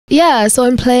Yeah, so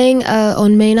I'm playing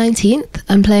on May 19th.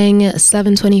 I'm playing at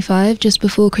 7:25, just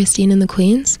before Christine and the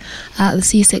Queens, at the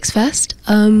C6 Fest,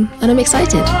 and I'm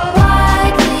excited.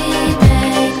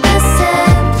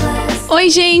 Oi,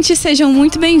 gente, sejam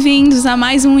muito bem-vindos a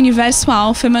mais um Universo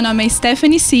Alfa. Meu nome é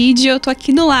Stephanie Cid e eu tô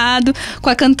aqui do lado com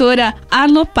a cantora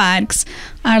Arlo Parks.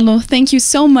 Arlo, thank you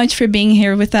so much for being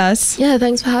here with us. Yeah,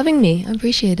 thanks for having me. I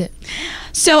appreciate it.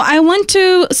 So I want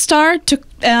to start to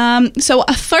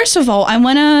first of all, I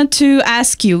wanted to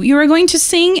ask you, you are going to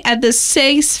sing at the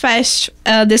C6 Fest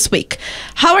this week.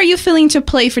 How are you feeling to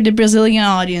play for the Brazilian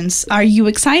audience? Are you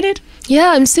excited?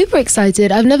 Yeah, I'm super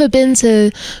excited. I've never been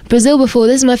to Brazil before.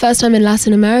 This is my first time in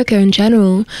Latin America in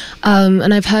general.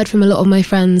 And I've heard from a lot of my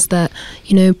friends that,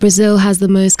 you know, Brazil has the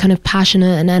most kind of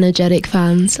passionate and energetic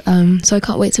fans. So I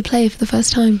can't wait to play for the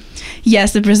first time.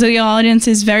 Yes, the Brazilian audience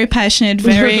is very passionate,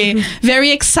 very,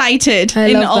 very excited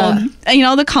in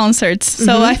all the concerts.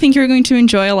 So I think you're going to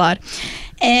enjoy a lot.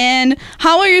 And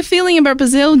how are you feeling about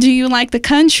Brazil? Do you like the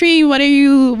country? What are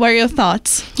your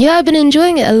thoughts? Yeah, I've been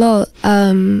enjoying it a lot.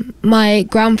 My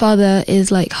grandfather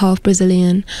is like half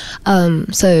Brazilian.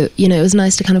 So, you know, it was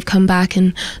nice to kind of come back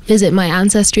and visit my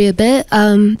ancestry a bit.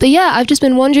 But yeah, I've just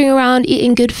been wandering around,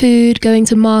 eating good food, going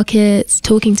to markets,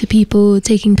 talking to people,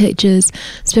 taking pictures.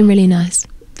 It's been really nice.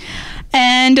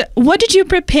 And what did you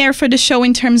prepare for the show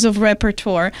in terms of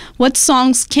repertoire? What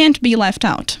songs can't be left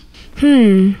out?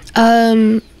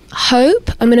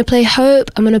 Hope. I'm going to play Hope.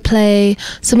 I'm going to play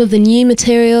some of the new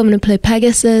material. I'm going to play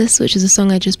Pegasus, which is a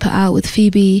song I just put out with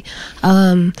Phoebe.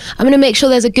 I'm going to make sure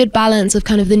there's a good balance of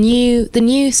kind of the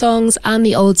new songs and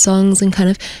the old songs, and kind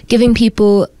of giving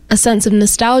people a sense of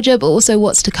nostalgia, but also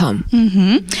what's to come.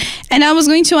 And I was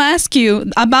going to ask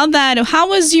you about that. How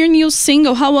was your new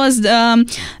single? How was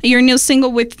your new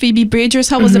single with Phoebe Bridgers?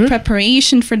 How was the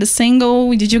preparation for the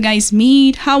single? Did you guys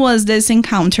meet? How was this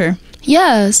encounter?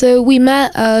 Yeah, so we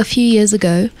met a few years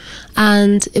ago,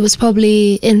 and it was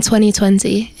probably in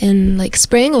 2020, in like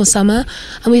spring or summer,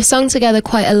 and we've sung together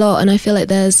quite a lot, and I feel like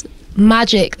there's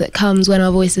magic that comes when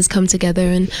our voices come together,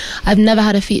 and I've never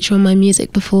had a feature on my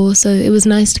music before, so it was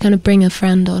nice to kind of bring a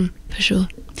friend on, for sure.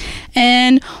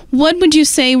 And what would you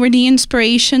say were the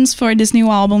inspirations for this new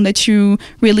album that you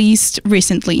released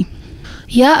recently?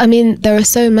 Yeah, I mean, there are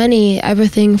so many,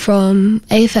 everything from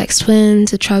Aphex Twin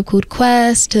to Tribe Called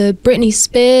Quest to Britney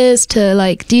Spears to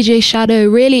like DJ Shadow,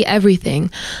 really everything.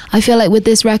 I feel like with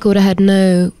this record I had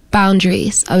no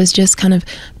boundaries. I was just kind of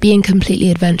being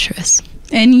completely adventurous.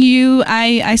 And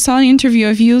I saw an interview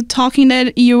of you talking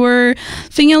that you were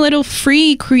feeling a little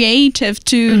free, creative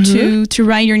to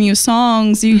write your new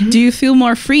songs. Do you feel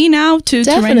more free now to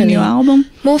write a new album?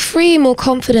 More free, more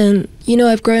confident. You know,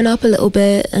 I've grown up a little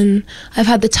bit and I've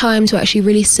had the time to actually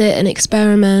really sit and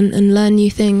experiment and learn new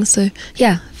things. So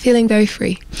yeah, feeling very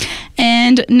free.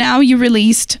 And now you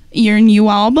released your new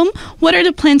album. What are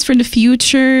the plans for the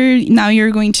future? Now you're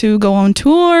going to go on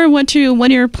tour. What are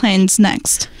your plans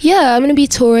next? Yeah, I'm going to be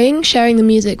touring, sharing the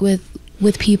music with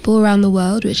people around the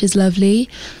world, which is lovely.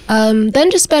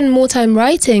 Then just spend more time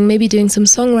writing, maybe doing some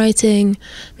songwriting,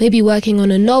 maybe working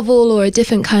on a novel or a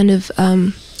different kind of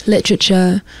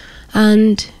literature.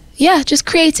 And yeah, just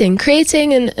creating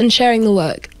and sharing the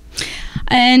work.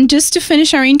 And just to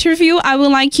finish our interview, I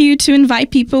would like you to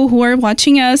invite people who are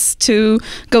watching us to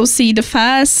go see the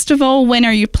festival. When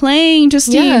are you playing?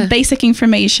 Just the basic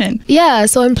information. Yeah,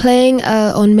 so I'm playing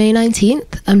on May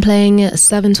 19th. I'm playing at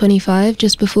 7:25,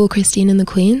 just before Christine and the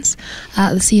Queens,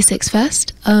 at the C6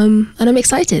 Fest. And I'm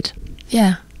excited.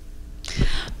 Yeah.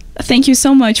 Thank you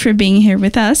so much for being here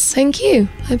with us. Thank you.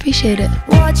 I appreciate it.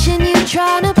 Watching you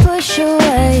trying to push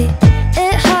away.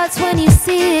 It hurts when you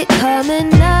see it coming.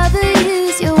 Never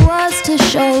use your words to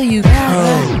show you.